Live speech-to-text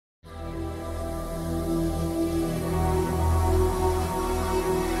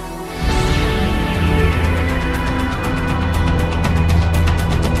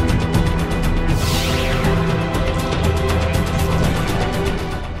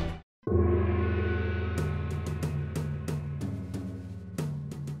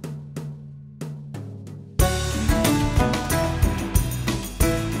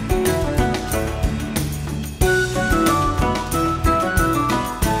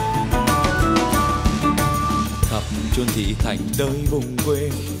chốn thị thành tới vùng quê,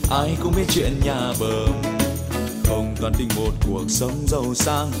 ai cũng biết chuyện nhà bờm. Không toàn tình một cuộc sống giàu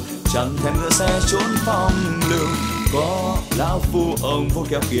sang, chẳng thèm ngựa xe trốn phong lưu. Có lão phu ông vô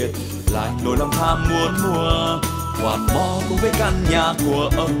keo kiệt, lại nổi lòng tham muốn mua. Quạt mò cùng với căn nhà của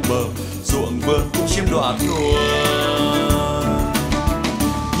ông bờ, ruộng vườn cũng chiếm đoạt luôn.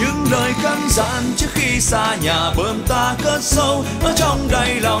 Những lời căn dặn trước khi xa nhà bờm ta cất sâu ở trong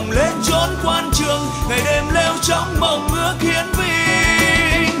đầy lòng, lên chốn quan trường ngày đêm leo trong mộng ước hiến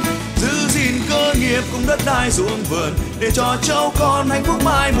vinh. Giữ gìn cơ nghiệp cùng đất đai ruộng vườn, để cho cháu con hạnh phúc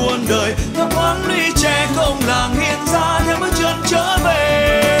mãi muôn đời. Thắp thoáng ly chè công làng hiện ra theo bước chân trở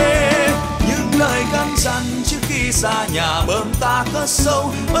về. Những lời căn dặn trước khi xa nhà bờm ta cất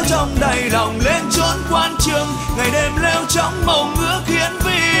sâu ở trong đầy lòng, lên chốn quan trường ngày đêm leo trong mộng ước hiến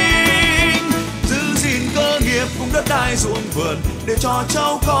vinh. Giữ gìn cơ nghiệp cùng đất đai ruộng vườn, để cho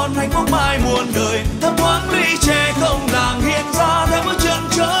cháu con hạnh phúc mãi muôn đời. Thắp thoáng ly chè công làng hiện ra theo bước chân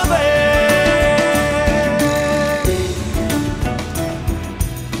trở về.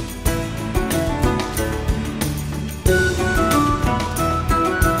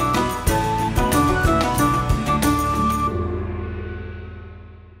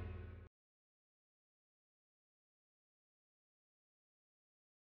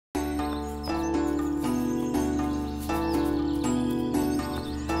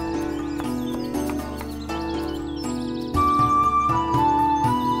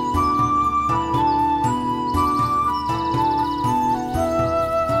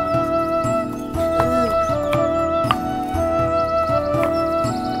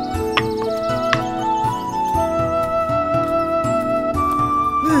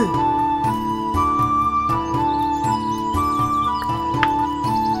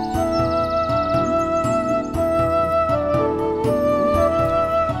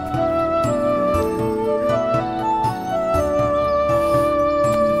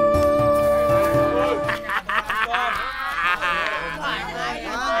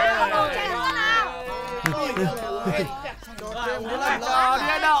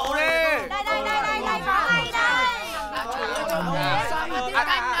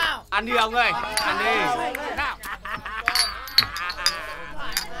 Ăn đi ông ơi, ăn đi.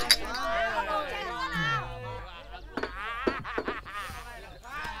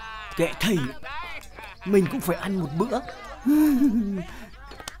 Kệ thầy, mình cũng phải ăn một bữa.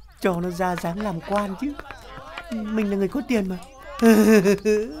 Cho nó ra dáng làm quan chứ. Mình là người có tiền mà.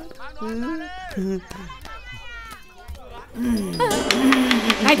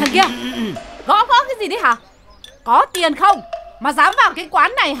 Này thằng kia, gõ cái gì đấy hả? Có tiền không mà dám vào cái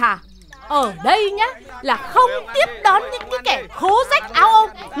quán này hả? Ở đây nhá là không tiếp đón những cái kẻ khố rách áo ôm,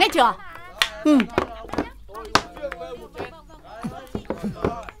 nghe chưa?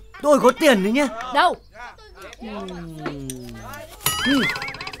 Tôi có tiền đấy nhá. Đâu?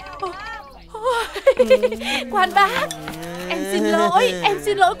 Quan bác, em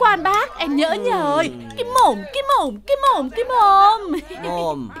xin lỗi quan bác, em nhỡ nhời. Cái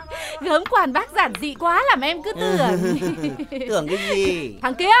mồm. Gớm quan bác giản dị quá làm em cứ tưởng. Tưởng cái gì?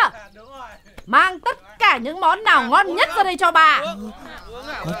 Thằng kia, mang tất cả những món nào ngon nhất ra đây cho bà.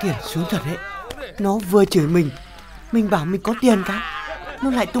 Có tiền xuống thật đấy. Nó vừa chửi mình bảo mình có tiền cái,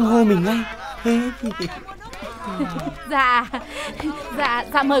 nó lại tung hô mình ngay. Thế thì... Dạ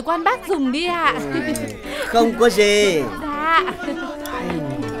mời quan bác dùng đi ạ. Không có gì. Dạ.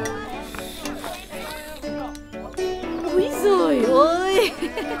 Úi giời ơi.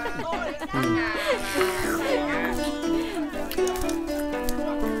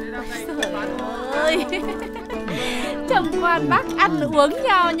 Trời ơi, chồng quan bác ăn uống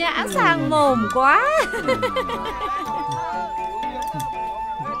nho nhã sang mồm quá.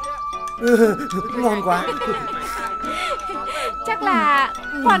 Ngon quá. Chắc là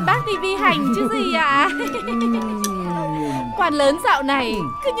quan bác đi vi hành chứ gì ạ. Quan lớn dạo này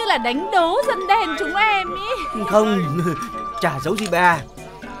cứ như là đánh đố dân đen chúng em ý. Không, chả giấu gì bà.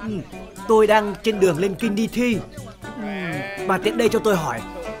 Tôi đang trên đường lên kinh đi thi. Bà tiện đây cho tôi hỏi,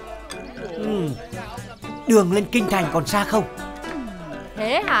 đường lên kinh thành còn xa không?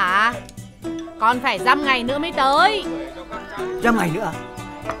 Thế hả? Còn phải dăm ngày nữa mới tới. Dăm ngày nữa?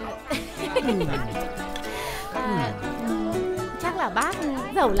 Chắc là bác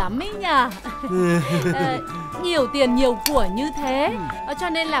giàu lắm ấy nhờ. Nhiều tiền nhiều của như thế, cho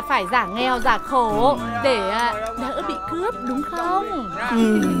nên là phải giả nghèo giả khổ để đỡ bị cướp đúng không?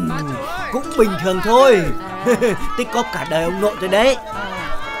 Cũng bình thường thôi. Tích cóp cả đời ông nội rồi đấy.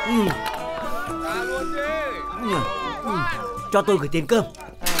 Cho tôi gửi tiền cơm.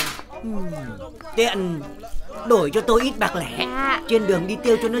 Tiện đổi cho tôi ít bạc lẻ, trên đường đi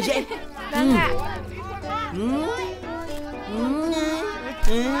tiêu cho nó dễ. Vâng ạ.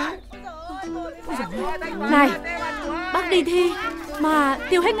 Này, bác đi thi mà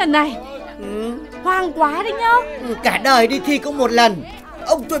tiêu hết ngần này. Hoang quá đấy nhá. Cả đời đi thi có một lần.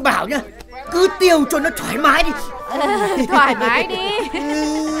 Ông tôi bảo nhá, cứ tiêu cho nó thoải mái đi. Thoải mái đi.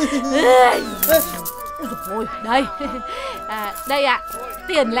 Ôi, đây. Đây ạ,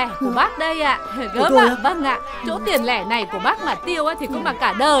 tiền lẻ của bác đây ạ. Gớm ạ, vâng ạ. Chỗ tiền lẻ này của bác mà tiêu thì cũng mà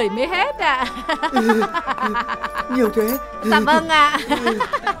cả đời mới hết ạ. Nhiều thế? Dạ vâng ạ.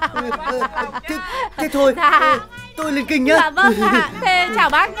 Thế thôi, tôi lên kinh nhá. Dạ vâng ạ, thế chào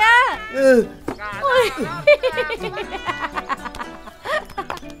bác nhá.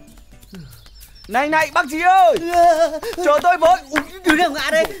 Này bác Chí ơi, chờ tôi với. Đứa nào ngã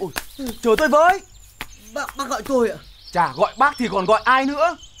đây? Chờ tôi với. Bác gọi tôi ạ? Chả gọi bác thì còn gọi ai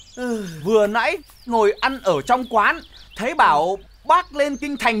nữa. Vừa nãy ngồi ăn ở trong quán, thấy bảo bác lên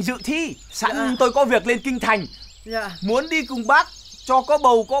kinh thành dự thi. Sẵn tôi có việc lên kinh thành. Muốn đi cùng bác cho có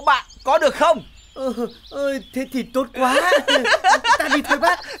bầu có bạn, có được không? Thế thì tốt quá. Ta đi thôi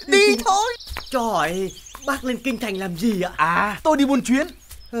bác. Đi thôi. Cho hỏi bác lên kinh thành làm gì ạ? Tôi đi buôn chuyến.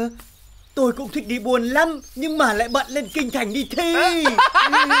 Tôi cũng thích đi buôn lắm, nhưng mà lại bận lên kinh thành đi thi.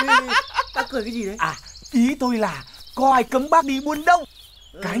 Bác cười cái gì đấy? Ý tôi là có ai cấm bác đi buôn đâu.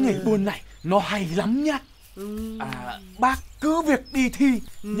 Cái nghề buôn này nó hay lắm nhá. Bác cứ việc đi thi,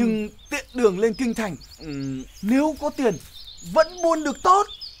 nhưng tiện đường lên kinh thành. Nếu có tiền vẫn buôn được tốt.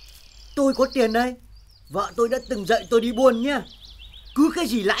 Tôi có tiền đây. Vợ tôi đã từng dạy tôi đi buôn nhá. Cứ cái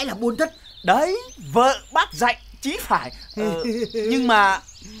gì lãi là buôn tất. Đấy, vợ bác dạy chí phải. Nhưng mà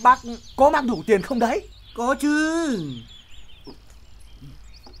bác có mang đủ tiền không đấy? Có chứ.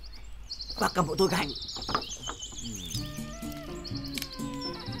 Bác cầm hộ tôi cái hành.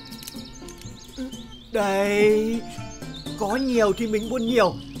 Đây. Có nhiều thì mình buôn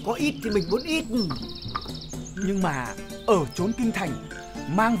nhiều, có ít thì mình buôn ít. Nhưng mà ở chốn kinh thành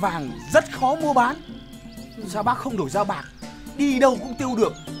mang vàng rất khó mua bán. Sao bác không đổi ra bạc, đi đâu cũng tiêu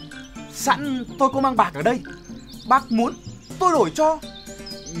được. Sẵn tôi có mang bạc ở đây. Bác muốn tôi đổi cho.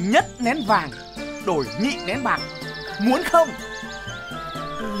 Nhất nén vàng đổi nhị nén bạc, muốn không?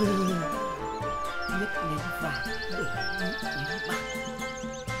 Nhất nén vàng đổi nhị nén bạc.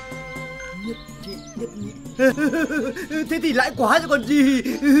 Nhất nhị. Thế thì lãi quá rồi còn gì.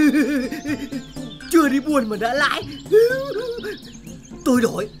 Chưa đi buôn mà đã lãi. Tôi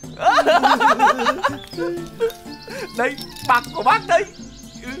đổi. Đây, bạc của bác đây.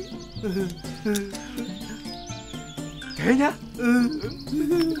 Thế nhá.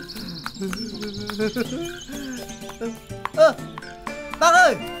 Bác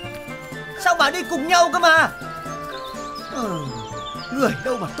ơi, sao bà đi cùng nhau cơ mà? Người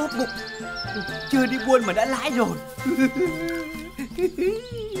đâu mà tốt bụng, chưa đi buôn mà đã lãi rồi.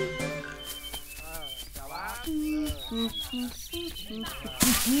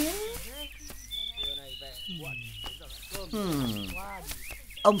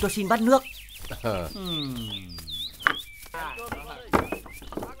 Ông cho xin bát nước.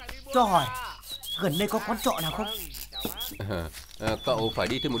 Cho hỏi, gần đây có quán trọ nào không? Cậu phải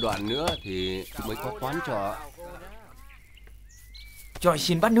đi thêm một đoạn nữa thì mới có quán trọ. Cho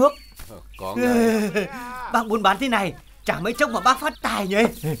xin bát nước. Có ngay. Bác buôn bán thế này, chẳng mấy chốc mà bác phát tài nhỉ?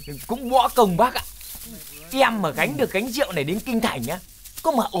 Cũng bỏ công bác ạ. Em mà gánh được gánh rượu này đến kinh thành nhá,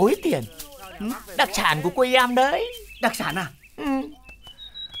 có mà ối tiền. Đặc sản của quê em đấy. Đặc sản à?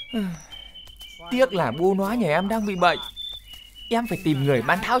 Tiếc là bố nó nhà em đang bị bệnh. Em phải tìm người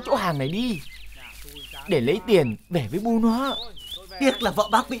bán tháo chỗ hàng này đi để lấy tiền về với bố nó. Tiếc là vợ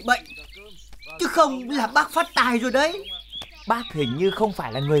bác bị bệnh, chứ không là bác phát tài rồi đấy. Bác hình như không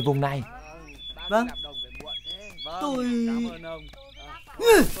phải là người vùng này. Vâng.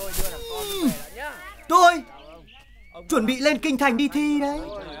 Tôi chuẩn bị lên kinh thành đi thi đấy.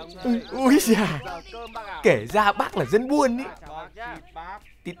 Úi già, kể ra bác là dân buôn ý,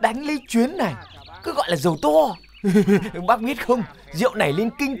 thì đánh lấy chuyến này cứ gọi là giàu to. Bác biết không, rượu này lên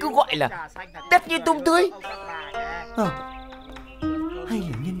kinh cứ gọi là Tết như tôm tươi. Hay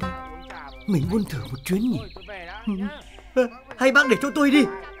là nhân đây mình buôn thử một chuyến nhỉ? Hay bác để cho tôi đi.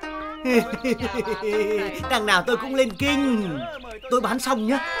 Đằng nào tôi cũng lên kinh. Tôi bán xong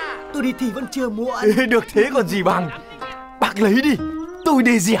nhá, tôi đi thi vẫn chưa muộn. Được thế còn gì bằng. Bác lấy đi, tôi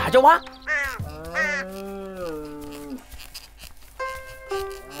để rẻ cho bác.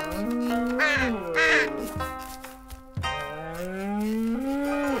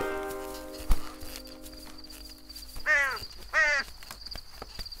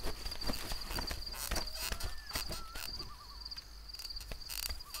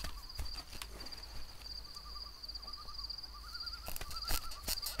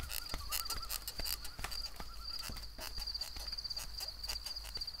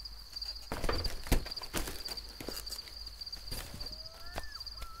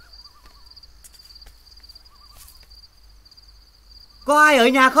 Có ai ở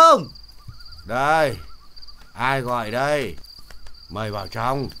nhà không? Đây, ai gọi đây? Mời vào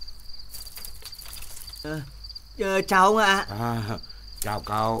trong. Chào ông ạ. Chào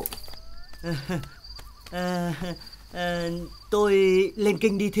cậu. Tôi lên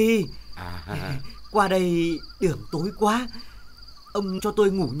kinh đi thi. Qua đây đường tối quá, ông cho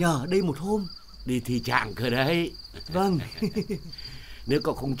tôi ngủ nhờ ở đây một hôm. Đi thi trạng cơ đấy. Vâng. Nếu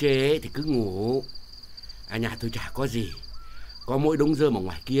cậu không chê thì cứ ngủ. Nhà tôi chả có gì, có mỗi đống rơm ở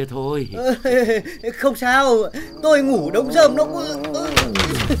ngoài kia thôi. Không sao, tôi ngủ đống rơm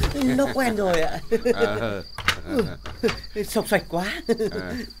nó quen rồi ạ. Sộc sạch quá.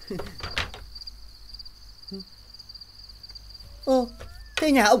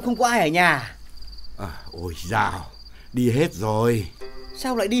 Thế nhà ông không có ai ở nhà? Ôi dào, đi hết rồi.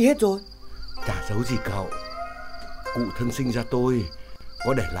 Sao lại đi hết rồi? Chả giấu gì cậu, cụ thân sinh ra tôi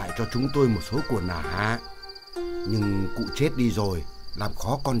có để lại cho chúng tôi một số của nả, nhưng cụ chết đi rồi, làm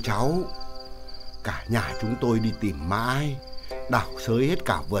khó con cháu. Cả nhà chúng tôi đi tìm mãi, đào xới hết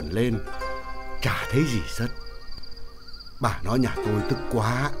cả vườn lên, chả thấy gì sất. Bà nói nhà tôi tức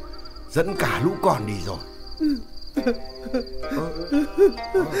quá, dẫn cả lũ con đi rồi.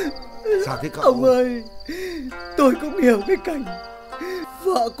 Sao thế cậu? Ông ơi, tôi cũng hiểu cái cảnh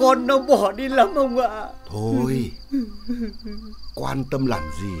vợ con nó bỏ đi lắm ông ạ. Thôi, quan tâm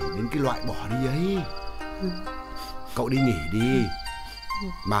làm gì đến cái loại bỏ đi ấy. Cậu đi nghỉ đi,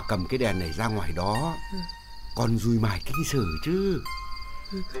 mà cầm cái đèn này ra ngoài đó, con dùi mài kinh sử chứ.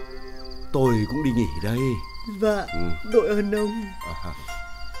 Tôi cũng đi nghỉ đây. Dạ, đội ơn ông.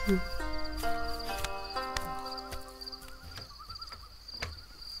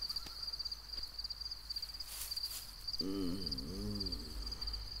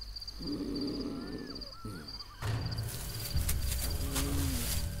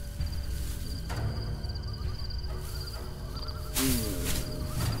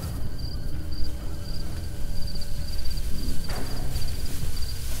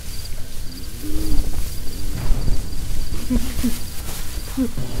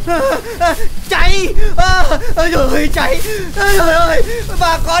 Cháy! Ôi trời ơi, cháy! Ôi trời ơi,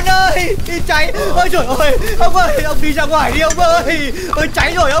 bà con ơi, cháy! Ôi trời ơi, ông đi ra ngoài đi ông ơi! Ôi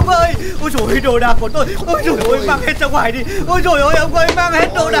cháy rồi ông ơi! Ôi trời ơi, đồ đạc của tôi! Ôi trời ơi, mang hết ra ngoài đi! Ôi trời ơi, ông ơi, mang hết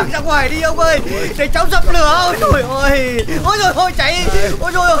đồ đạc ra ngoài đi ông ơi! Để cháu dập lửa! Ôi trời ơi! Ôi trời ơi, cháy!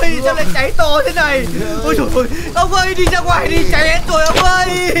 Ôi trời ơi, sao lại cháy to thế này? Ôi trời ơi, ông ơi, đi ra ngoài đi, cháy hết rồi ông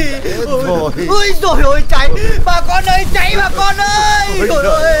ơi! Ôi trời ơi, cháy! Bà con ơi, cháy bà con ơi! Trời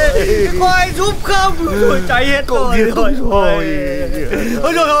ơi, có ai giúp không? Rồi cháy hết rồi.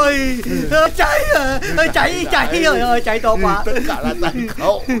 Ôi trời ơi, cháy rồi, cháy to quá. Tất cả là tại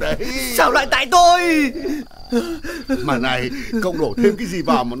cậu đấy. Sao lại tại tôi? Mà này, cậu đổ thêm cái gì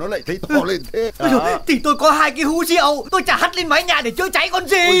vào mà nó lại thấy to lên thế? Thì tôi có 2 cái hũ rượu, tôi chả hắt lên mái nhà để chữa cháy con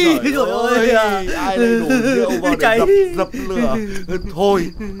gì. Ôi trời ơi, ai lại đổ rượu vào để dập lửa? Thôi,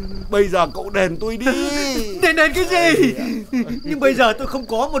 bây giờ cậu đền tôi đi. Đền cái gì? Nhưng bây giờ tôi không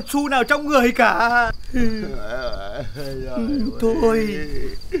có một xu nào trong người cả. Thôi,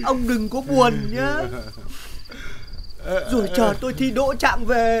 ông đừng có buồn nhá. Rồi chờ tôi thi đỗ trạng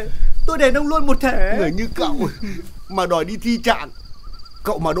về, tôi đền ông luôn một thể. Người như cậu mà đòi đi thi trạng,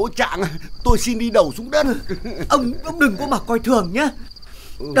 cậu mà đỗ trạng tôi xin đi đầu xuống đất. Ông đừng có mà coi thường nhá.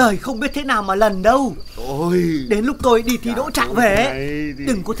 Đời không biết thế nào mà lần đâu. Ôi, đến lúc tôi đi thi đỗ trạng về thì...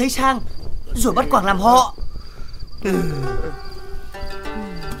 đừng có thấy sang rồi bắt quàng làm họ.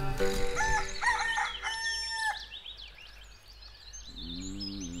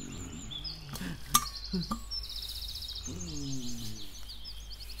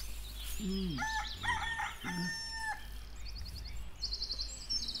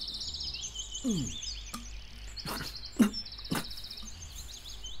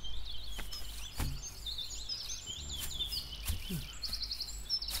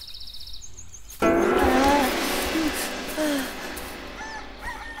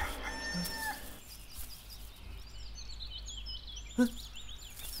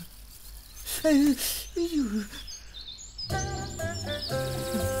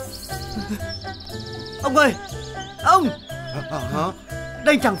 Ông ơi, ông!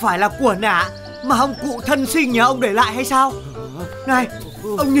 Đây chẳng phải là của nả mà ông cụ thân sinh nhà ông để lại hay sao? Này,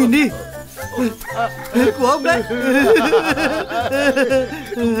 ông nhìn đi, của ông đấy.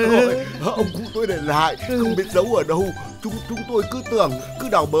 Rồi, ông cụ tôi để lại không biết giấu ở đâu. Chúng tôi cứ tưởng cứ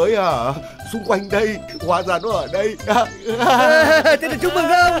đào bới xung quanh đây, hóa ra nó ở đây. Thế thì chúc mừng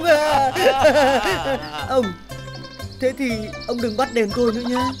ông. Ông, thế thì ông đừng bắt đền tôi nữa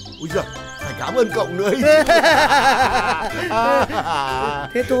nhá. Ôi giời, phải cảm ơn cậu nữa.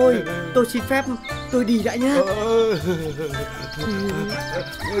 Thế tôi xin phép tôi đi đã nhá.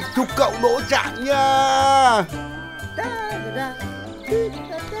 Chúc cậu đỗ trạng nha.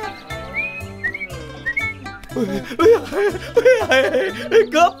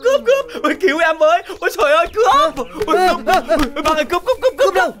 Cướp! Ôi cứu em với! Ôi trời ơi, cướp! Bác ơi,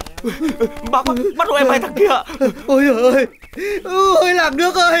 cướp đâu? Bác bắt hộ em hai thằng kia. Ôi trời ơi! Ôi làng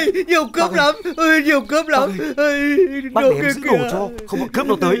nước ơi, nhiều cướp lắm. Nhiều cướp lắm. Bác để em giữ đồ cho, không bọn cướp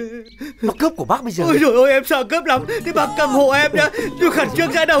nó tới. Nó cướp của bác bây giờ. Ôi trời ơi, em sợ cướp lắm. Thế bác cầm hộ em nhá. Tôi khẩn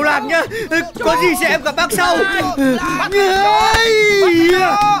trương ra đầu làng nhá. Có gì sẽ em gặp bác sau.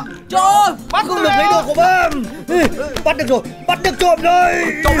 Trộm! Bác không được lấy đồ của bác. Bắt được rồi, bắt được trộm rồi.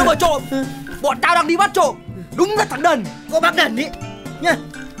 Trộm đâu mà trộm? Bọn tao đang đi bắt trộm. Đúng là thằng đần. Có bác đần ý nhá.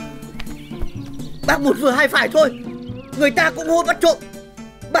 Bác một vừa hai phải thôi. Người ta cũng hô bắt trộm,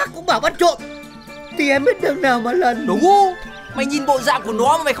 bác cũng bảo bắt trộm, thì em biết đường nào mà lần. Đồ ngu! Mày nhìn bộ dạng của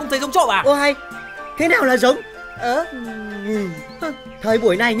nó mà mày không thấy giống trộm à? Ô hay, thế nào là giống? Thời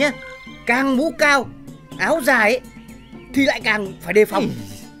buổi này nhá, càng mũ cao, áo dài ấy, thì lại càng phải đề phòng.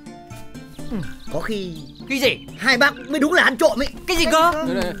 Có khi... Cái gì? Hai bác mới đúng là ăn trộm ấy. Cái gì cơ?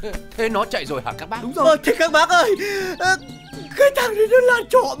 Thế nó chạy rồi hả các bác? Đúng rồi. Thì các bác ơi, cái thằng này nó là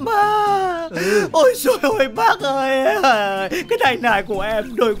trộm mà. Ôi trời ơi bác ơi, cái này nải của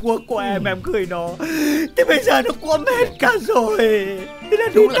em, đôi guốc của em gửi nó, thế bây giờ nó cuốn hết cả rồi. Thế là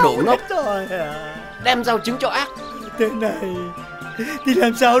đúng là đồ ngốc rồi. Đem giao chứng cho ác. Thế này thì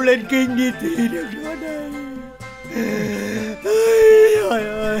làm sao lên kinh đi thi được nữa đây. Trời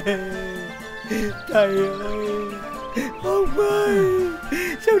ơi, thầy ơi, ông ơi,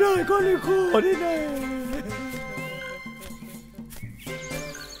 sao đời con lại khổ thế này.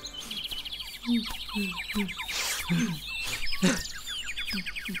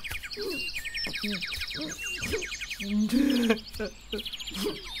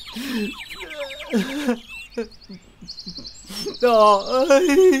 Đỏ ơi,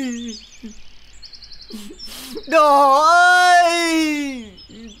 Đỏ ơi,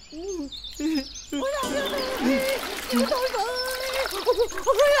 cứu tôi với,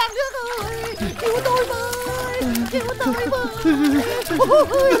 ôi làm nước ơi, cứu tôi với, cứu tôi với,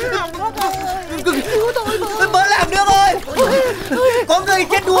 ôi làm nước ơi, cứu tôi với, bớt làm nước ơi, có người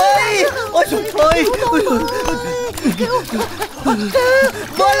chết đuối, ôi trời ơi,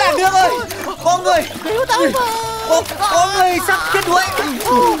 bớt làm nước ơi, có người, cứu tôi với, có người sắp chết đuối,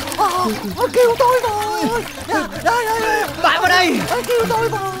 cứu tôi với, đây, bạn vào đây, cứu tôi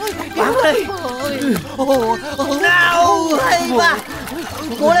với, bạn vào đây, nào, hay mà,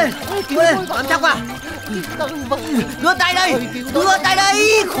 cố lên, bám chắc vào, đưa tay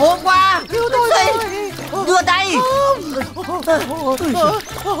đây, khổ quá, cứu tôi với, đưa tay,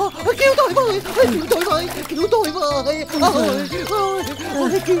 cứu tôi với, cứu tôi với, cứu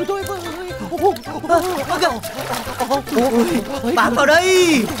tôi với, bám vào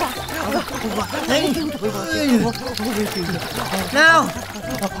đây, nào,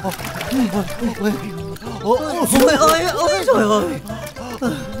 ôi ơi, ôi trời ơi,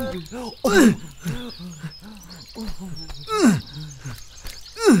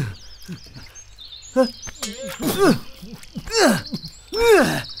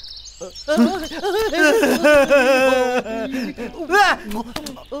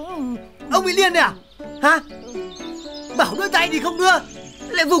 ông bị điên à? Hả? Bảo đưa tay thì không đưa,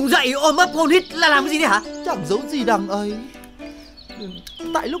 lại vùng dậy ôm ấp hôn hít là làm cái gì đấy hả? Chẳng giấu gì đằng ấy.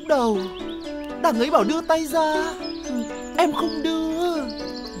 Tại lúc đầu đằng ấy bảo đưa tay ra, em không đưa.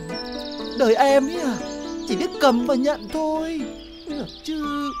 Đời em ấy à, chỉ biết cầm và nhận thôi,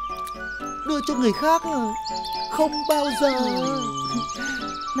 chứ đưa cho người khác à, không bao giờ.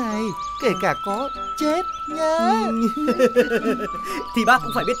 Này, kể cả có chết nhá. Thì bác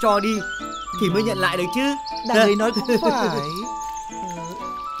cũng phải biết cho đi thì mới nhận lại được chứ. Đằng ấy nói cũng phải.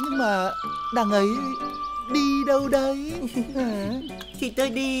 Nhưng mà đằng ấy đi đâu đấy? Thì tôi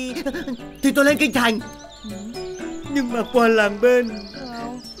đi, thì tôi lên kinh thành. Nhưng mà qua làng bên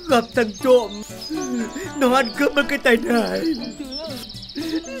gặp thằng trộm, nó ăn cướp mất cái tay này.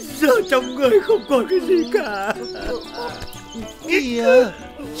 Giờ trong người không còn cái gì cả. Kìa,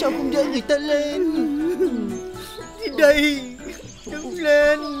 sao không đỡ người ta lên? Thì đây, đứng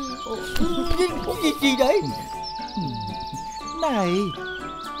lên. Gì đấy? Này,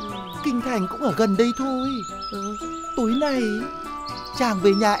 kinh thành cũng ở gần đây thôi. Tối nay chàng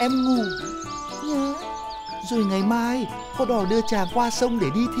về nhà em ngủ nhé. Rồi ngày mai có đò đưa chàng qua sông để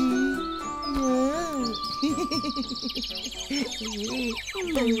đi thi nhé.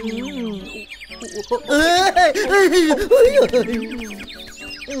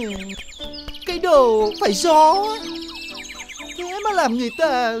 đồ phải gió. Thế mà làm người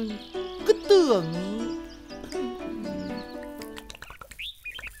ta cứ tưởng.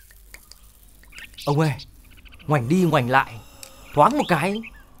 Ông ơi, ngoảnh đi ngoảnh lại, thoáng một cái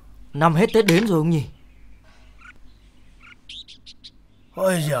năm hết Tết đến rồi ông nhỉ?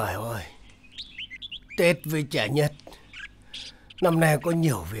 Ôi giời ơi, Tết với trẻ Nhất, năm nay có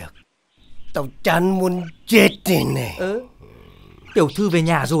nhiều việc, tao chán muốn chết đi này. Tiểu thư về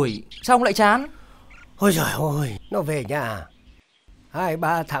nhà rồi, sao ông lại chán? Ôi giời ơi, nó về nhà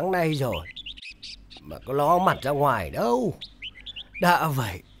 2-3 tháng nay rồi mà có ló mặt ra ngoài đâu. Đã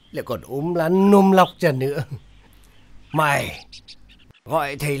vậy lại còn lăn nôm lọc ra nữa. Mày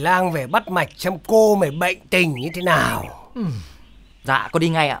gọi thầy lang về bắt mạch xem cô mày bệnh tình như thế nào. Dạ, con đi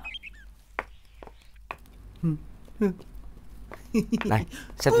ngay ạ. Này,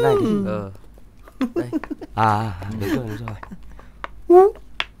 xem cái này đi. Đây. Đúng rồi.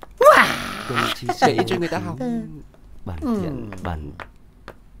 Dạy cho người ta học. Bản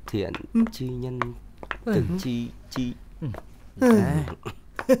thiện chi nhân từ chi.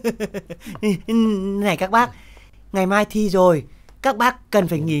 Này các bác, ngày mai thi rồi, các bác cần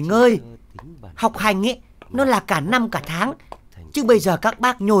phải nghỉ ngơi. Học hành ấy, nó là cả năm cả tháng. Chứ bây giờ các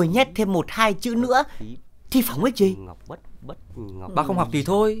bác nhồi nhét thêm 1-2 chữ nữa thì phỏng ích gì. Bác không học thì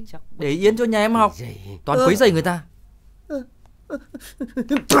thôi, để yên cho nhà em học. Toàn quấy rầy người ta.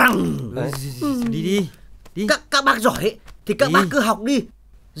 Đi. Các bác giỏi ấy, thì các bác cứ học đi.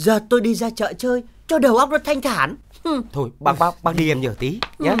 Giờ tôi đi ra chợ chơi cho đầu óc nó thanh thản. Thôi bác đi em nhờ tí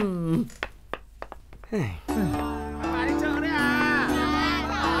nhé.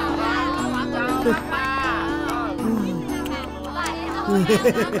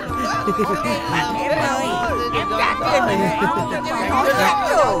 Bạn em ơi, em trả tiền này nói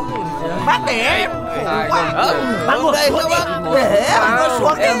sẵn rồi. Bác để em bác ngồi xuống đi. Để em ngồi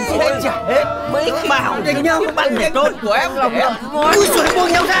xuống đi. Em trả hết mấy khi bảo đánh nhau bạn để tốt của em lòng ngon. Ui giời,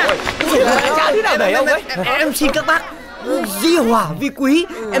 buông nhau ra. Trả thế nào để ông ấy. Em xin các bác di hỏa vi quý,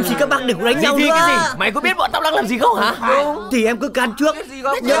 em xin các bác đừng đánh nhau nữa. Cái gì? Mày có biết bọn tao đang làm gì không hả? Thì em cứ can trước.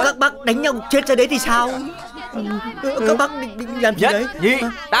 Nhớ các bác đánh nhau chết ra đấy thì sao? Các bác định làm gì đấy? Nhị,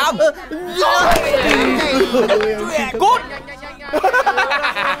 tam. Cút.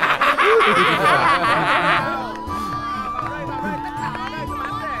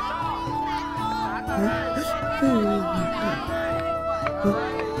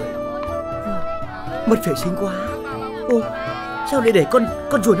 Mất vệ sinh quá. Ô, sao lại để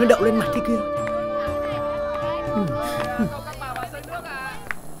con ruồi nó đậu lên mặt thế kia?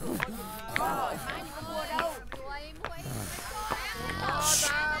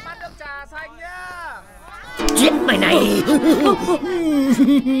 Giết mày này.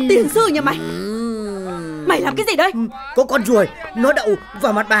 Tiền sư nhà mày. Mày làm cái gì đây? Có con ruồi nó đậu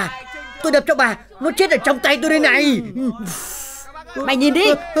vào mặt bà. Tôi đập cho bà, nó chết ở trong tay tôi đây này. Mày nhìn đi,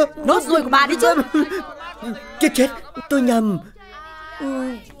 nốt ruồi của bà đi chứ. Chết, tôi nhầm.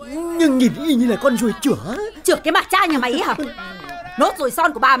 Nhưng nhìn y như là con ruồi chửa. Chửa cái mặt cha nhà mày ấy hả? Nốt ruồi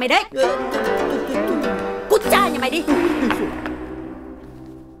son của bà mày đấy. Cút cha nhà mày đi.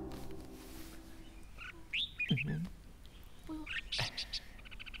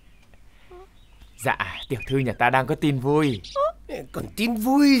 Dạ, tiểu thư nhà ta đang có tin vui. Còn tin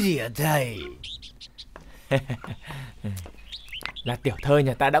vui gì hả thầy? Là tiểu thơ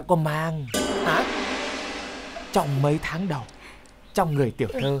nhà ta đã có mang. Hả? Trong mấy tháng đầu, trong người tiểu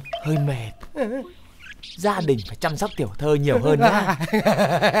thơ hơi mệt. Gia đình phải chăm sóc tiểu thơ nhiều hơn nhá.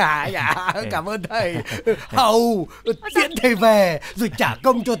 Dạ, cảm ơn thầy. Hầu tiễn thầy về rồi trả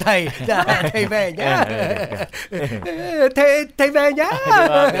công cho thầy. Dạ, thầy về nhá. Thầy về nhá.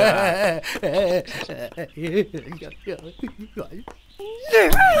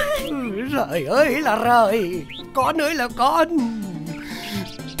 Rời ơi là rời, con ơi là con.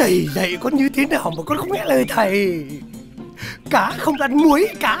 Thầy dạy con như thế nào mà con không nghe lời thầy? Cá không ăn muối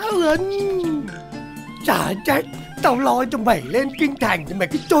cá ươn. Chả trách tao lo cho mày lên kinh thành thì mày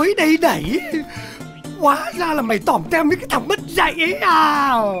cứ chối đây đẩy. Hóa ra là mày tỏm tem với cái thằng mất dạy ấy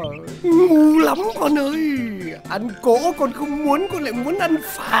à. Ngu lắm con ơi. Ăn cỗ con không muốn, con lại muốn ăn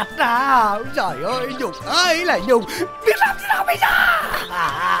phạt à. Trời ơi, nhục ơi là nhục. Biết làm thế nào bây giờ?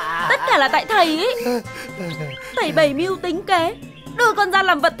 Tất cả là tại thầy ấy. Thầy bày mưu tính kế, đưa con ra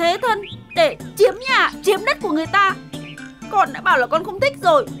làm vật thế thân để chiếm nhà, chiếm đất của người ta. Con đã bảo là con không thích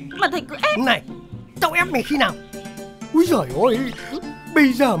rồi mà thầy cứ ép. Này, tao ép mày khi nào? Úi giời ơi,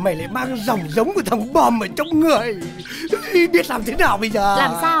 bây giờ mày lại mang dòng giống của thằng bom ở trong người. Biết làm thế nào bây giờ?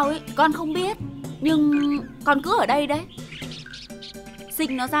 Làm sao ấy, con không biết. Nhưng con cứ ở đây đấy.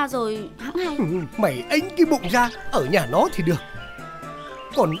 Sinh nó ra rồi hãng hay. Mày ếnh cái bụng ra, ở nhà nó thì được.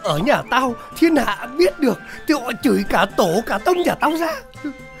 Còn ở nhà tao, thiên hạ biết được thì họ chửi cả tổ cả tông nhà tao ra.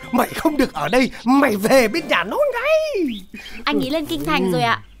 Mày không được ở đây, mày về bên nhà nó ngay. Anh ấy lên kinh thành rồi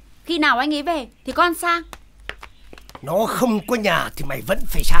ạ. Khi nào anh ấy về thì con sang. Nó không có nhà thì mày vẫn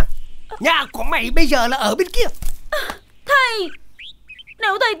phải sang. Nhà của mày bây giờ là ở bên kia. Thầy,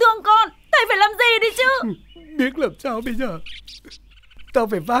 nếu thầy thương con, thầy phải làm gì đi chứ? Biết làm sao bây giờ. Tao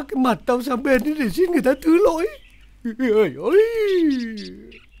phải vác cái mặt tao sang bên để xin người ta thứ lỗi. Ơi ơi,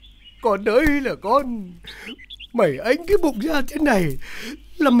 con ơi là con. Mày ánh cái bụng ra thế này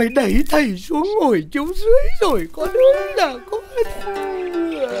là mày đẩy thầy xuống ngồi chỗ dưới rồi, con ơi là con.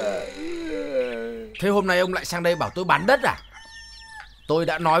 Thế hôm nay ông lại sang đây bảo tôi bán đất à? Tôi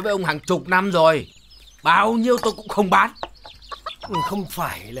đã nói với ông hàng chục năm rồi, bao nhiêu tôi cũng không bán. Không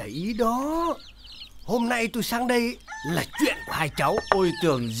phải là ý đó. Hôm nay tôi sang đây là chuyện của hai cháu. Ôi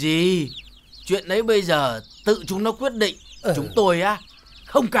tưởng gì, chuyện đấy bây giờ tự chúng nó quyết định. Chúng tôi á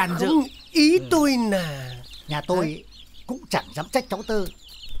không can dự. Ý tôi là nhà tôi cũng chẳng dám trách cháu Tơ.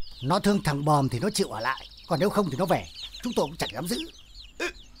 Nó thương thằng Bòm thì nó chịu ở lại, còn nếu không thì nó về. Chúng tôi cũng chẳng dám giữ.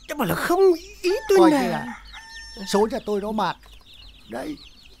 Nhưng mà là không, ý tôi coi là số nhà tôi nó mạt. Đấy,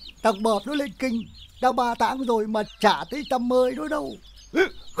 thằng Bòm nó lên kinh đã 3 tháng rồi mà chả thấy tăm mới nó đâu.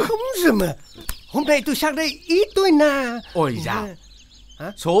 Không rồi mà. Hôm nay tôi sang đây ý tôi là... Ôi dào,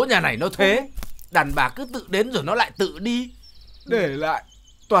 số nhà này nó thế. Đàn bà cứ tự đến rồi nó lại tự đi, để lại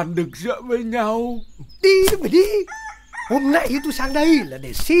toàn đực rỡ với nhau. Đi nó phải đi. Hôm nay tôi sang đây là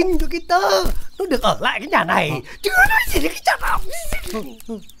để xin cho cái Tơ nó được ở lại cái nhà này. Chứ nói gì đến cái chặt học.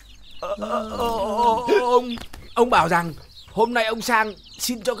 Ông bảo rằng hôm nay ông sang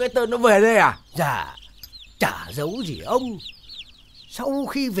xin cho cái Tơ nó về đây à? Dạ, chả giấu gì ông. Sau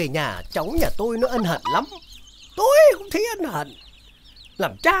khi về nhà, cháu nhà tôi nó ân hận lắm. Tôi cũng thấy ân hận.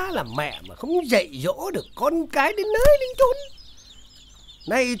 Làm cha làm mẹ mà không dạy dỗ được con cái đến nơi đến chốn.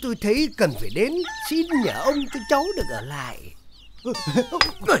 Nay tôi thấy cần phải đến xin nhà ông cho cháu được ở lại.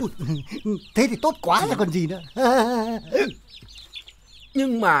 Thế thì tốt quá rồi còn gì nữa.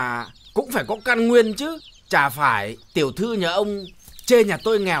 Nhưng mà cũng phải có căn nguyên chứ. Chả phải tiểu thư nhà ông chê nhà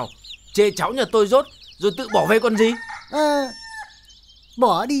tôi nghèo, chê cháu nhà tôi dốt, rồi tự bỏ về còn gì.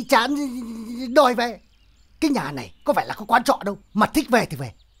 Bỏ đi chán đòi về. Cái nhà này có phải là có quán trọ đâu, mà thích về thì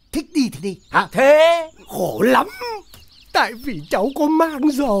về, thích đi thì đi hả? Thế khổ lắm. Tại vì cháu có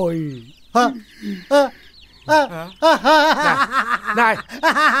mang rồi. Này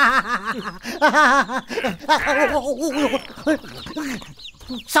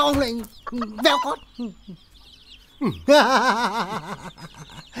sao ông lại veo con?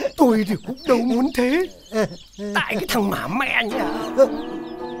 Tôi thì cũng đâu muốn thế. Tại cái thằng mả mẹ nhỉ.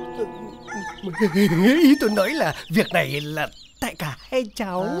 Ý tôi nói là việc này là tại cả hai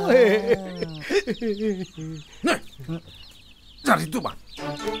cháu. Này, ra đi tôi bảo.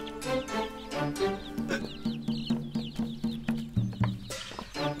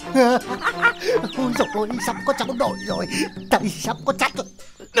 Ôi dồi ôi, sắp có cháu nội rồi. Tay sắp có chắc rồi.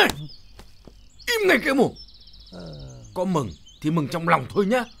 Này, im ngay cái mồm. Có mừng thì mừng trong lòng thôi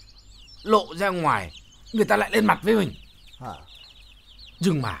nhá. Lộ ra ngoài người ta lại lên mặt với mình.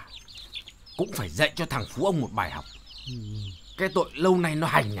 Nhưng mà cũng phải dạy cho thằng Phú ông một bài học. Cái tội lâu nay nó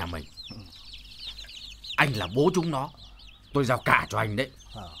hành nhà mình. Anh là bố chúng nó, tôi giao cả cho anh đấy.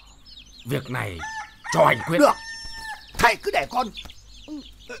 Việc này cho anh quyết. Được, thầy cứ để con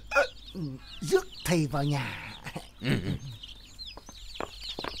rước thầy vào nhà.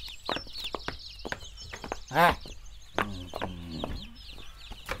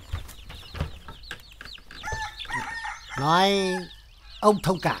 Nói ông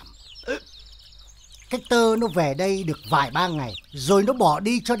thông cảm. Cái Tơ nó về đây được vài ba ngày rồi nó bỏ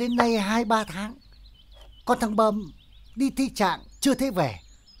đi cho đến nay 2-3 tháng. Còn thằng Bầm đi thi trạng chưa thấy về.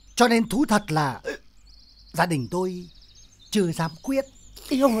 Cho nên thú thật là gia đình tôi chưa dám quyết.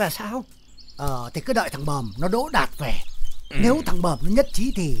 Ý ông là sao? Thì cứ đợi thằng Bầm nó đỗ đạt về. Nếu thằng Bầm nó nhất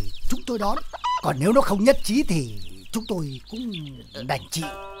trí thì chúng tôi đón. Còn nếu nó không nhất trí thì chúng tôi cũng đành chịu.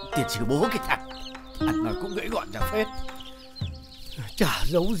 Tiền sử bố cái thằng ăn nói cũng gãy gọn ra phết. Chả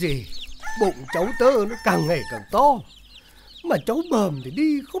giấu gì, bụng cháu Tơ nó càng ngày càng to. Mà cháu Bầm thì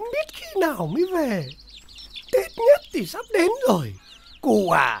đi không biết khi nào mới về. Tết nhất thì sắp đến rồi. Cụ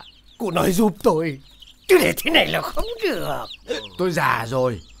à, cụ nói giúp tôi, chứ để thế này là không được. Tôi già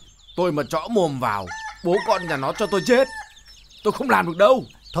rồi, tôi mà chõ mồm vào, bố con nhà nó cho tôi chết. Tôi không làm được đâu.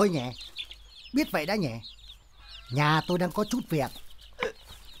 Thôi nhé, biết vậy đã nhé. Nhà tôi đang có chút việc.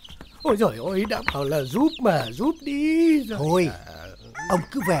 Ôi giời ơi, đã bảo là giúp mà, giúp đi rồi. Thôi, ông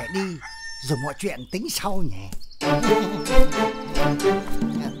cứ về đi, rồi mọi chuyện tính sau nhé.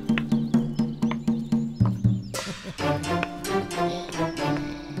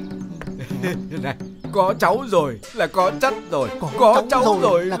 Có cháu rồi là có chất rồi. Có cháu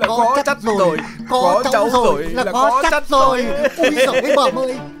rồi là có chất rồi. Có cháu rồi là có chất rồi. Ui giời Bẩm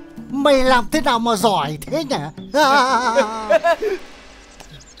ơi, mày làm thế nào mà giỏi thế nhỉ?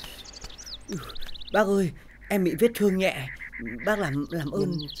 Bác ơi, em bị vết thương nhẹ. Bác làm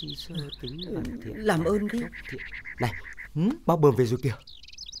ơn. Làm ơn thế. Này, bác bơm về rồi kìa.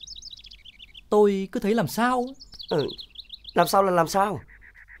 Tôi cứ thấy làm sao. Làm sao là làm sao?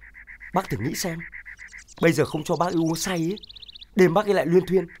 Bác thử nghĩ xem, bây giờ không cho bác uống say ấy, đêm bác ấy lại luyên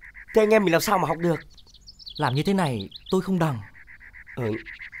thuyên, thế anh em mình làm sao mà học được? Làm như thế này tôi không đằng.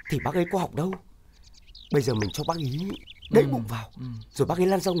 Thì bác ấy có học đâu. Bây giờ mình cho bác ấy đẩy bụng vào, rồi bác ấy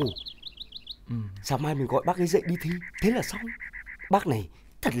lăn ra ngủ. Sáng mai mình gọi bác ấy dậy đi thi, thế là xong. Bác này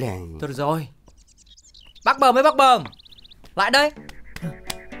thật là... Thôi được rồi. Bác Bờm ơi, bác Bờm, lại đây.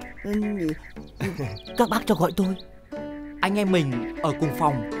 Các bác cho gọi tôi. Anh em mình ở cùng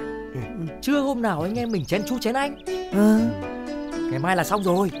phòng. Chưa hôm nào anh em mình chén chú chén anh. Ngày mai là xong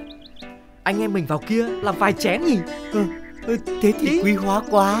rồi. Anh em mình vào kia làm vài chén nhỉ. Thế thì quý hóa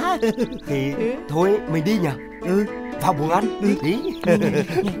quá. Thì thôi mình đi nhỉ. Vào buồng ăn đi.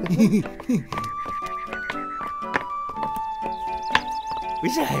 Úi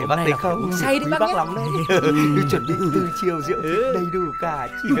giời, bác thấy không? Say đi bác nhé. Lắm đấy. Chuẩn bị từ chiều rượu đầy đủ cả,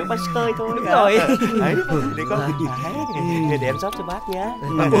 chỉ các bác chơi thôi. Đúng rồi. Đấy, đấy con. Để em rót cho bác nhé.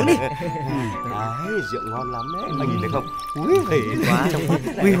 Bác uống đi. Đấy, rượu ngon lắm đấy. Bác nhìn thấy không? Úi giời, quá,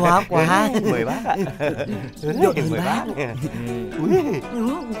 quý hóa quá. Mời bác ạ. Mời bác.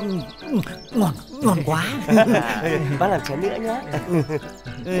 Ngon quá. Bác làm chén nữa nhé.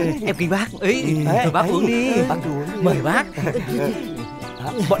 Em kính bác. Thôi bác uống đi. Bác cứ uống đi. Mời bác.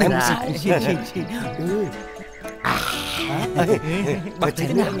 Bọn em sao? Bác thấy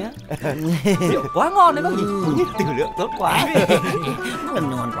thế nào nhá? Rượu quá ngon đấy bác nhỉ? Tử lượng tốt quá.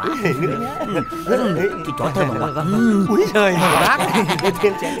 Ngon quá. Nữa nhá. Thì chó thơm mà bác. Úi giời, bác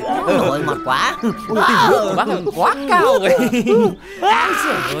thêm chén nữa. Nổi ngọt quá. Tử lượng của bác quá cao rồi.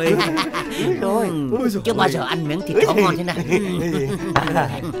 Chưa bao giờ ăn miếng thịt chó ngon thế này.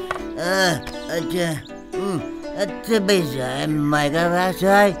 Thế bây giờ em mời các bác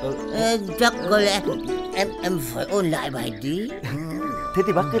chơi. Chắc có lẽ em phải ôn lại bài tí. Thế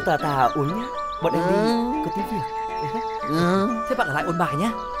thì bác cứ tà tà uống nhá. Bọn em đi, có tí việc. Thế bạn lại ôn bài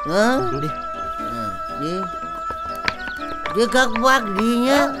nhá. Đi. Đi các bác đi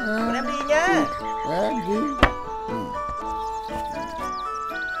nhá. Bọn em đi nhá. Đi.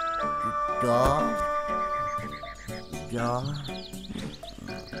 Chó.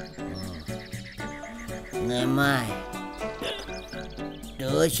 Ngày mai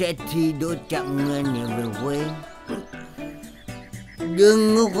tớ sẽ thi đỗ trạng nguyên để về quê.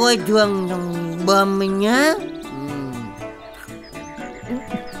 Đừng có coi thường thằng Bờm mình nhá.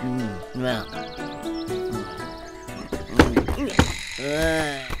 Nào.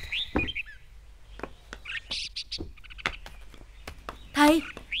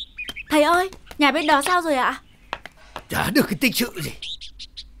 Thầy ơi, nhà bên đó sao rồi ạ? Chả được cái tích sự gì.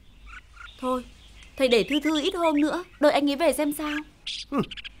 Thôi, thầy để Thư ít hôm nữa, đợi anh ấy về xem sao.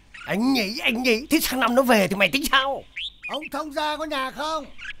 Anh nghĩ thế sang năm nó về thì mày tính sao? Ông thông gia có nhà không?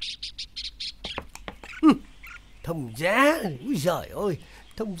 Thông gia, úi giời ơi,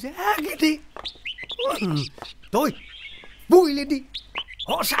 thông gia cái đi. Thôi, vui lên đi,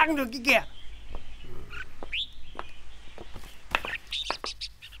 họ sang rồi cái kìa.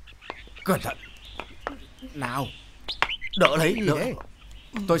 Cẩn thận. Nào, đỡ lấy, đỡ.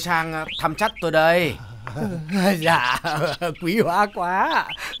 Tôi sang thăm chắc tôi đây. Dạ, quý hóa quá.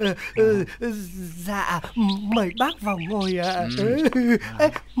 Dạ, mời bác vào ngồi ạ.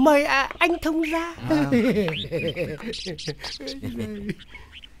 Mời anh thông gia.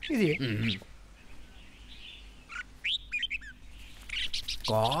 Cái gì?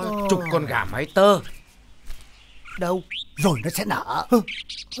 Có chục con gà mái tơ. Đâu? Rồi nó sẽ nở.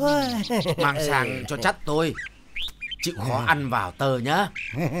 Mang sang cho chắc tôi. Chịu khó ăn vào tơ nhá.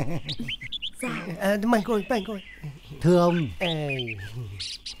 Mày ngồi. Thưa ông,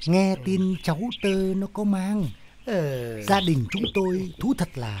 nghe tin cháu tơ nó có mang. Gia đình chúng tôi thú thật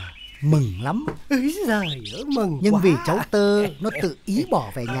là mừng lắm. Giời ơi, mừng nhưng quá. vì cháu tơ nó tự ý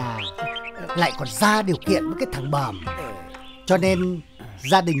bỏ về nhà, lại còn ra điều kiện với cái thằng Bờm, cho nên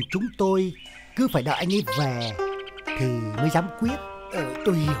gia đình chúng tôi cứ phải đợi anh ấy về thì mới dám quyết.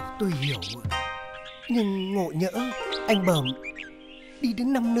 Tôi hiểu. Nhưng ngộ nhỡ anh Bờm đi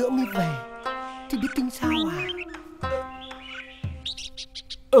đến năm nữa mới về thì biết tính sao à?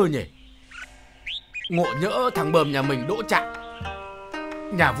 Nhỉ, ngộ nhỡ thằng Bờm nhà mình đỗ trạng,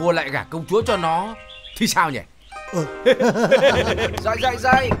 nhà vua lại gả công chúa cho nó thì sao nhỉ?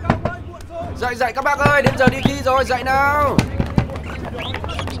 Dậy. Dậy các bác ơi, đến giờ đi thi rồi, dậy nào.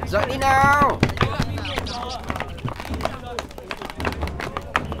 Dậy đi nào.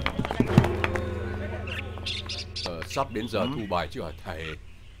 Sắp đến giờ thu bài chưa hả thầy?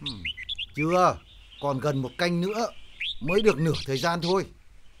 Chưa, còn gần 1 canh nữa, mới được nửa thời gian thôi.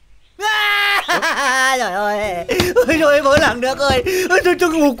 Trời ơi, ôi trời mỗi lần được ơi, tôi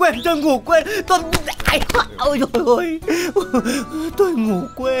ngủ quên, ôi trời ơi, tôi ngủ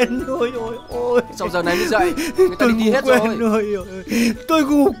quên, ôi trời ơi. Sao giờ này mới dậy? Người ta đi thi hết rồi. Tôi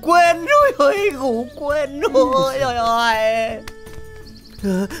ngủ quên, ngủ quên, ôi trời ơi.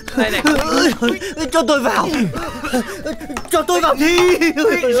 Này. Cho tôi vào thi.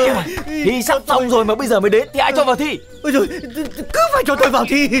 Thi sắp xong rồi mà bây giờ mới đến thì ai cho vào thi? Ôi trời, cứ phải cho tôi vào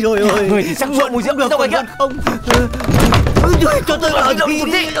thi rồi. Người thì sắc ruộng mùi rượu được đâu kìa. Không. Cho tôi vào thi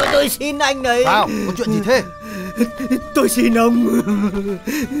đi, tôi xin anh đấy. Sao? Có chuyện gì thế? Tôi xin ông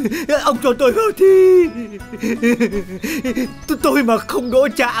cho tôi vào thi. Tôi mà không đỗ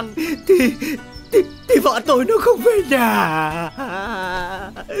trạng thì vợ tôi nó không về nhà.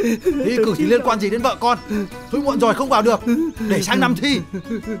 Thi cử thì liên quan gì đến vợ con? Thôi muộn rồi không vào được, để sang năm thi.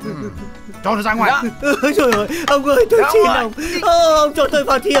 Cho nó ra ngoài. Trời ơi, ông ơi, tôi xin ông cho tôi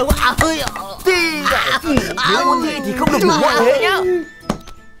vào thi ông. Thi nếu muốn thi thì không được ngủ muộn thế nhá.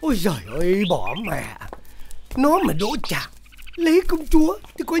 Ôi giời ơi, bỏ mẹ. Nó mà đỗ trạng lấy công chúa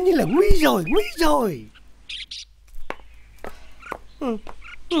thì coi như là nguy rồi.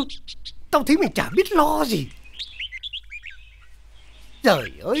 Tao thấy mày chả biết lo gì.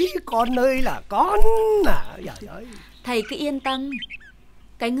 Trời ơi, con ơi là con à, trời ơi. Thầy cứ yên tâm.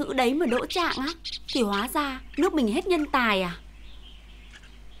 Cái ngữ đấy mà đỗ trạng á thì hóa ra nước mình hết nhân tài à?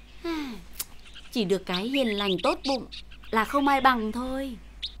 Chỉ được cái hiền lành tốt bụng là không ai bằng thôi.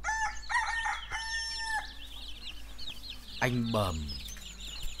 Anh Bờm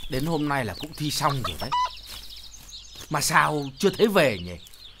đến hôm nay là cũng thi xong rồi đấy, mà sao chưa thấy về nhỉ?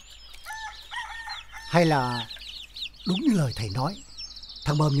 Hay là đúng như lời thầy nói,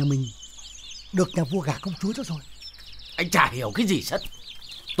 thằng Bờm nhà mình được nhà vua gả công chúa rồi. Anh chả hiểu cái gì sất.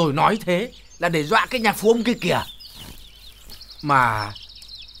 Tôi nói thế là để dọa cái nhà phu ông kia kìa. Mà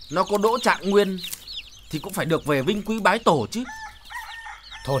nó có đỗ trạng nguyên thì cũng phải được về vinh quý bái tổ chứ.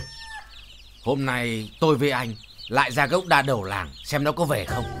 Thôi, hôm nay tôi với anh lại ra gốc đa đầu làng xem nó có về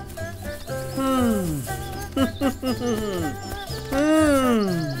không.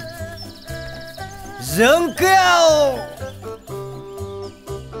 Dương Kiều.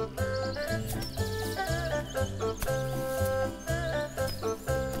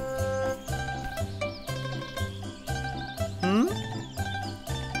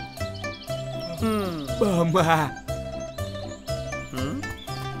 Bờm à.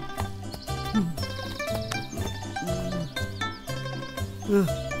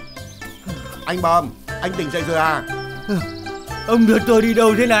 Anh Bờm, anh tỉnh dậy rồi à? Ông đưa tôi đi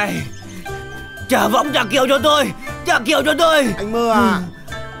đâu thế này? Trả võng trả kiệu cho tôi. Anh Mơ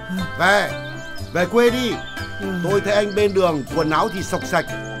à? Về quê đi. Tôi thấy anh bên đường quần áo thì xộc xạch,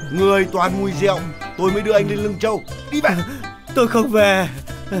 người toàn mùi rượu, tôi mới đưa anh lên Lưng Châu. Đi về. Tôi không về.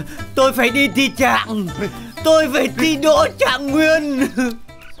 Tôi phải đi thi trạng. Tôi phải thi đỗ trạng nguyên.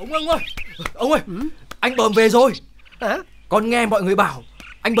 Ông ơi, anh Bờm về rồi. Con nghe mọi người bảo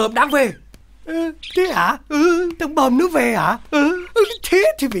anh Bờm đang về. Thế hả? Thằng Bờm nó về hả? Thế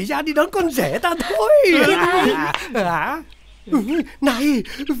thì phải ra đi đón con rể ta thôi. Này,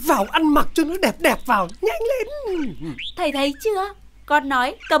 vào ăn mặc cho nó đẹp vào, nhanh lên. Thầy thấy chưa? Con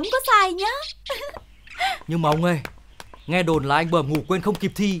nói cấm có sai nhá. Nhưng mà ông ơi, nghe đồn là anh Bờm ngủ quên không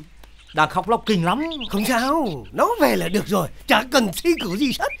kịp thi, đang khóc lóc kinh lắm. Không sao, nó về là được rồi, chả cần thi cử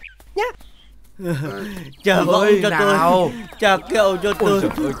gì hết nhá. Trả võng cho tôi, trả kiệu cho tôi.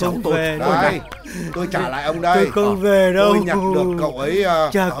 Cháu tôi đây, tôi trả lại ông đây. Tôi không về đâu. Tôi nhặt được cậu ấy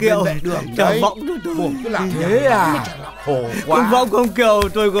trả ở kiệu, bên vệ đường trả đấy. võng cho tôi. Cứ làm thế à? Khổ quá. Không võng không kiệu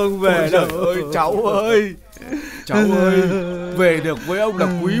tôi không về đâu. Ôi cháu ơi, về được với ông là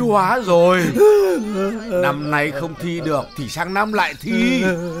quý hóa rồi. Năm nay không thi được thì sang năm lại thi.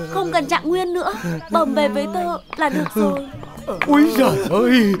 Không cần trạng nguyên nữa, Bờm về với tớ là được rồi. Úi giời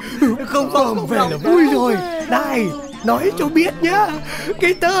ơi, không Bờm về là vui rồi. Này, nói cho biết nhá,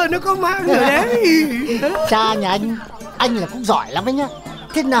 cái tơ nó có mang rồi đấy. Cha nhà anh là cũng giỏi lắm đấy nhá.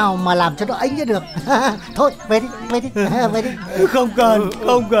 Thế nào mà làm cho nó ấy như được. Thôi về đi. Không cần.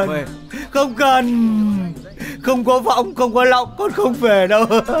 Không có võng, không có lọng, con không về đâu.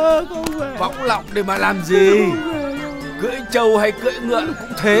 Không về. Võng lọng để mà làm gì? Cưỡi trâu hay cưỡi ngựa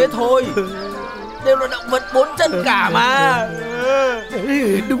cũng thế thôi, đều là động vật 4 chân cả mà.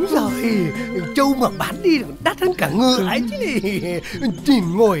 Đúng rồi, trâu mà bán đi còn đắt hơn cả ngựa ấy chứ.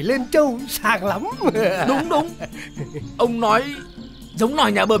 Nhìn ngồi lên trâu sàng lắm. Đúng. Ông nói giống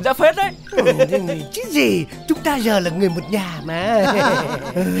nòi nhà bờm ra phết đấy. Chứ gì, chúng ta giờ là người một nhà mà.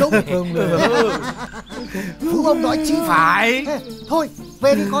 Đúng. Phú ông nói chi phải. Thôi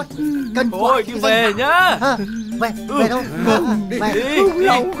về đi con. Cần thôi đi về nhá. Về thôi. Đi.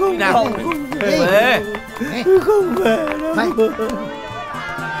 Không nào. về. Không về đâu.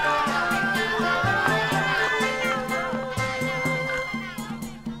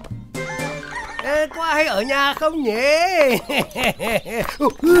 Ê, có ai ở nhà không nhỉ?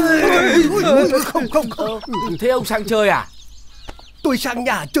 Không. Thế ông sang chơi à? Tôi sang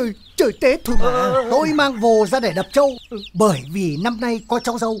nhà chơi Tết thôi mà. Tôi mang vồ ra để đập trâu. Bởi vì năm nay có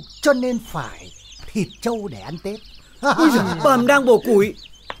cháu dâu cho nên phải thịt trâu để ăn Tết. Bờm đang bổ củi,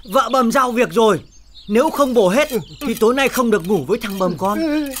 vợ Bờm giao việc rồi. Nếu không bổ hết thì tối nay không được ngủ với thằng Bờm con.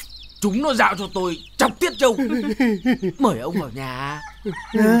 Chúng nó dạo cho tôi chọc tiết trâu. Mời ông vào nhà.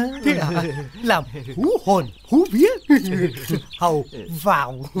 Thế à? Làm hú hồn hú vía. Hầu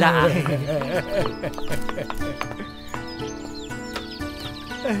vào. Dạ.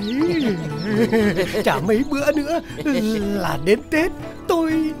 Chả mấy bữa nữa là đến Tết,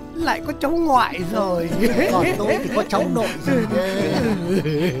 tôi lại có cháu ngoại rồi. Còn tôi thì có cháu nội rồi.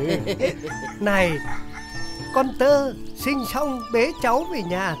 Này, con Tơ sinh xong bế cháu về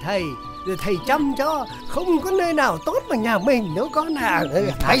nhà thầy, rồi thầy chăm cho, không có nơi nào tốt bằng nhà mình đâu con à.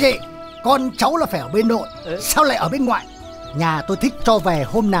 Cái gì? Con cháu là phải ở bên nội, sao lại ở bên ngoại? Nhà tôi thích cho về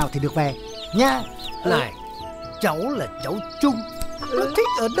hôm nào thì được về nha. Này, cháu là cháu chung, nó thích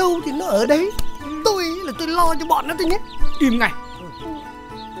ở đâu thì nó ở đấy. Tôi lo cho bọn nó thôi nhé. Im ngay.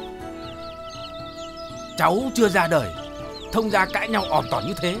 Cháu chưa ra đời, thông gia cãi nhau ỏm tỏi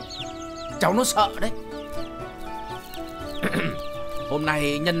như thế, cháu nó sợ đấy. Hôm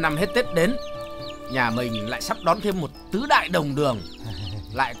nay nhân năm hết Tết đến, nhà mình lại sắp đón thêm một tứ đại đồng đường,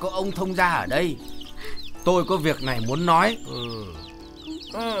 lại có ông thông gia ở đây. Tôi có việc này muốn nói.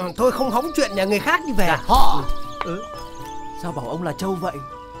 Thôi không hóng chuyện nhà người khác đi về. Họ sao bảo ông là trâu vậy?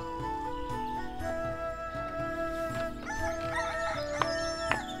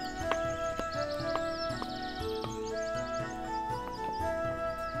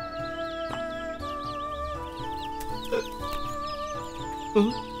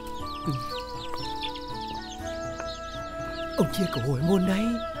 Ông chia của hồi môn đấy.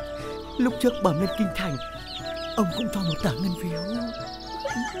 Lúc trước Bờm lên kinh thành, ông cũng cho một tờ ngân phiếu.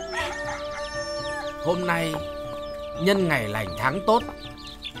 Hôm nay nhân ngày lành tháng tốt,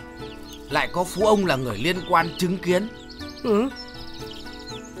 lại có phú ông là người liên quan chứng kiến.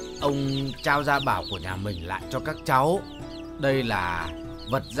 Ông trao gia bảo của nhà mình lại cho các cháu. Đây là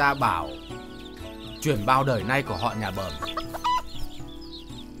vật gia bảo truyền bao đời nay của họ nhà Bờm.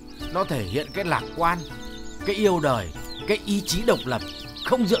 Nó thể hiện cái lạc quan, cái yêu đời, cái ý chí độc lập,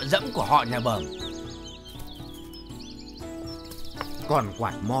 không dựa dẫm của họ nhà Bờm. Còn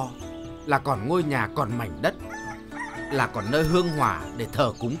quạt mo là còn ngôi nhà, còn mảnh đất, là còn nơi hương hỏa để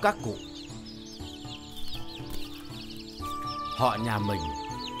thờ cúng các cụ. Họ nhà mình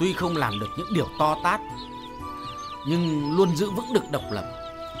tuy không làm được những điều to tát, nhưng luôn giữ vững được độc lập,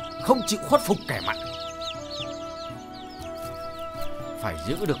 không chịu khuất phục kẻ mạnh. Phải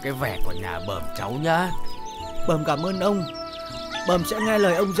giữ được cái vẻ của nhà Bờm cháu nhá. Bờm cảm ơn ông. Bờm sẽ nghe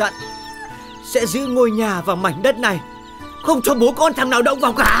lời ông dặn, sẽ giữ ngôi nhà và mảnh đất này, không cho bố con thằng nào động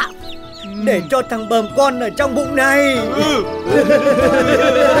vào cả, để cho thằng Bờm con ở trong bụng này.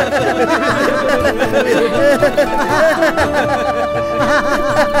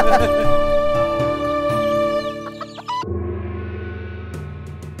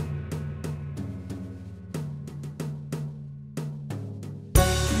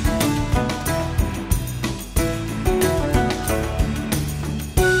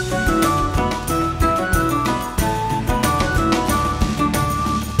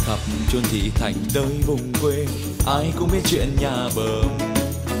 Chốn thị thành tới vùng quê, ai cũng biết chuyện nhà Bờm.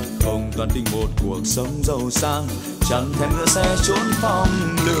 Không toàn tình một cuộc sống giàu sang, chẳng thèm ngựa xe trốn phong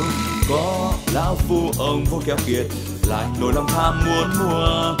lưu. Có lão phu ông vô keo kiệt, lại nổi lòng tham muốn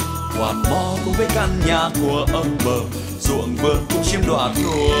mua. Quạt mo cũng với căn nhà của ông Bờm, ruộng vườn cũng chiếm đoạt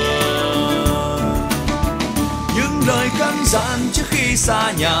luôn. Những lời căn dặn trước khi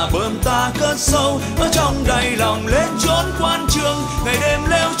xa nhà Bờm ta cất sâu ở trong đầy lòng, lên chốn quan trường ngày đêm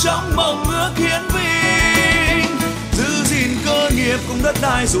leo trong mộng ước hiển vinh. Giữ gìn cơ nghiệp cùng đất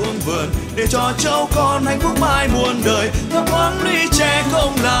đai ruộng vườn, để cho cháu con hạnh phúc mãi muôn đời. Thấp thoáng ly trẻ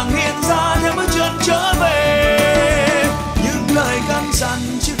công làng hiện ra theo bước chân trở về. Những lời căn dặn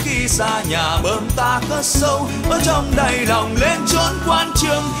trước khi khi xa nhà bơm ta cất sâu ở trong đầy lòng lên chốn quan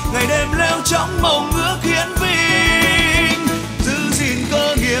trường, ngày đêm leo trong mộng ước hiển vinh. Giữ gìn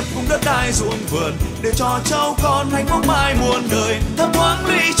cơ nghiệp cùng đất đai ruộng vườn để cho cháu con hạnh phúc mai muôn đời. Thấp thoáng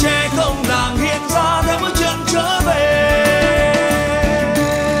ly chè không làng hiện ra theo bước chân trở về.